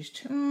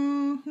middle-aged.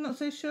 Not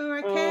so sure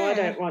I care. I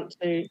don't want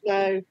to.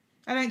 No.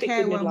 I don't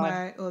care one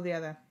way or the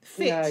other.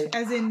 Fit,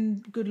 as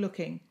in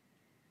good-looking.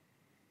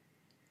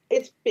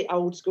 It's a bit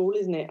old school,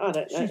 isn't it? I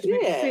don't know. She's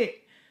fit.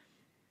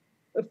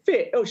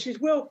 Fit. Oh, she's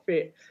well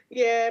fit.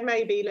 Yeah,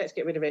 maybe. Let's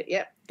get rid of it.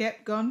 Yep.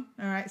 Yep, gone.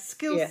 All right.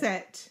 Skill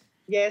set.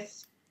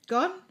 Yes.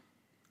 Gone?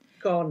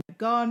 Gone.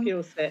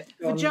 Skill set.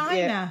 Gone. Vagina.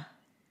 Yeah.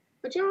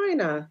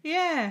 Vagina.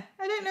 Yeah.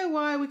 I don't know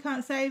why we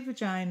can't say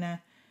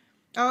vagina.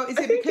 Oh, is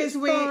it because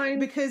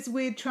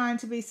we're trying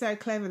to be so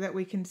clever that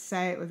we can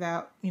say it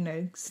without,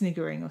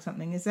 sniggering or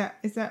something? Is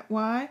that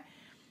why?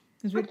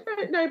 I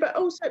don't know, but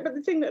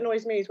the thing that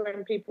annoys me is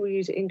when people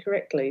use it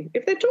incorrectly.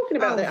 If they're talking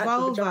about their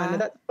actual vagina,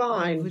 that's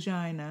fine.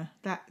 Vagina,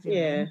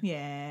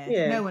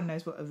 yeah. No one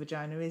knows what a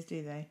vagina is,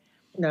 do they?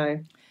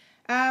 No.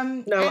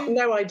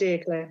 No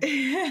idea, Claire.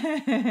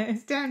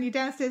 It's down your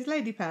downstairs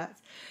lady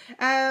parts.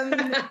 Or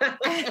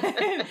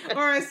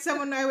as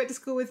someone I went to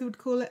school with would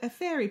call it a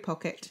fairy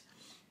pocket.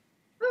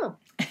 Oh.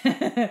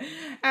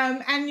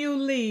 Annual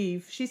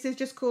leave. She says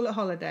just call it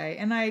holiday,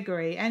 and I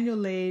agree. Annual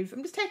leave.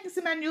 I'm just taking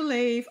some annual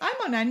leave. I'm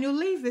on annual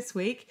leave this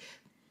week.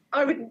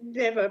 I would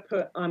never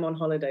put I'm on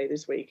holiday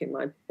this week in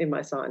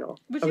my sign off.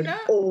 Would I you would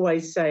not?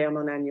 Always say I'm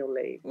on annual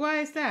leave. Why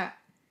is that?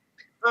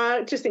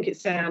 I just think it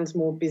sounds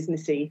more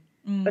businessy.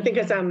 I think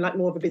I sound like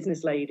more of a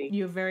business lady.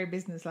 You're very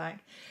businesslike.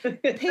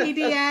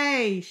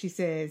 PDA, she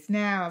says.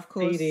 Now, of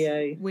course,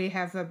 PDA. we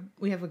have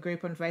a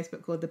group on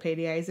Facebook called the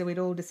PDA, so we'd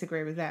all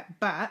disagree with that.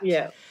 But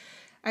yeah,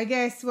 I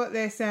guess what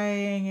they're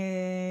saying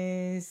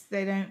is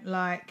they don't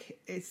like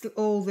it's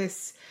all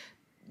this.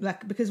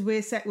 Like, because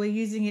we're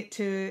using it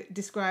to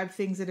describe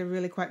things that are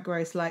really quite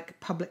gross, like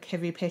public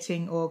heavy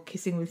petting or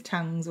kissing with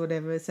tongues, or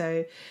whatever.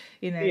 So,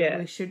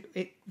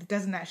 it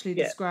doesn't actually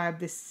describe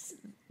this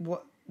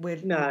what we're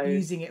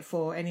using it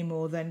for any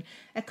more than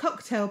a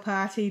cocktail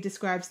party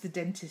describes the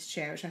dentist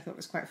chair, which I thought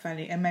was quite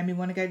funny and made me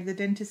want to go to the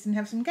dentist and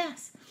have some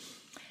gas.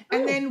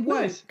 And then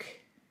woke. Nice.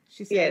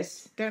 She says,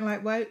 yes. Don't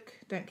like woke,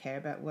 don't care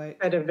about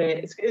woke. Heard of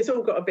it. It's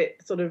all got a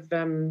bit sort of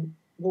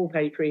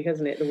wallpapery,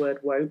 hasn't it, the word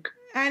woke?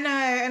 I know,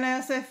 and I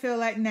also feel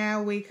like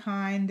now we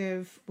kind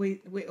of we're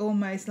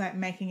almost like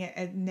making it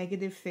a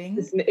negative thing.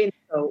 It's an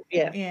insult,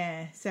 yeah.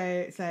 Yeah. So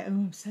it's like, oh,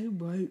 I'm so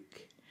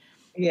woke.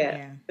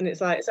 Yeah. And it's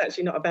like it's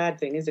actually not a bad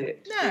thing, is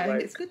it? No,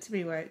 it's good to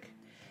be woke.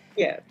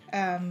 Yeah.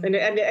 And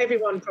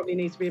everyone probably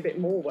needs to be a bit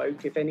more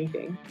woke, if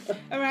anything.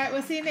 All right,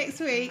 we'll see you next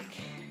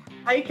week.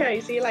 Okay,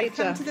 see you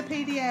later. Come to the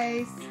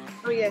PDAs.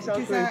 Oh yes, our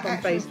group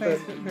on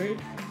Facebook group.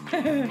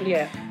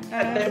 Yeah.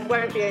 And there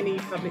won't be any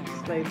public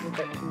displays of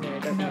affection there,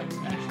 don't Not at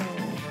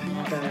all.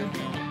 No.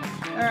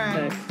 All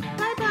right. No.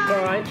 Bye-bye.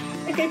 All right.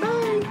 Okay,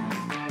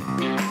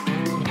 bye.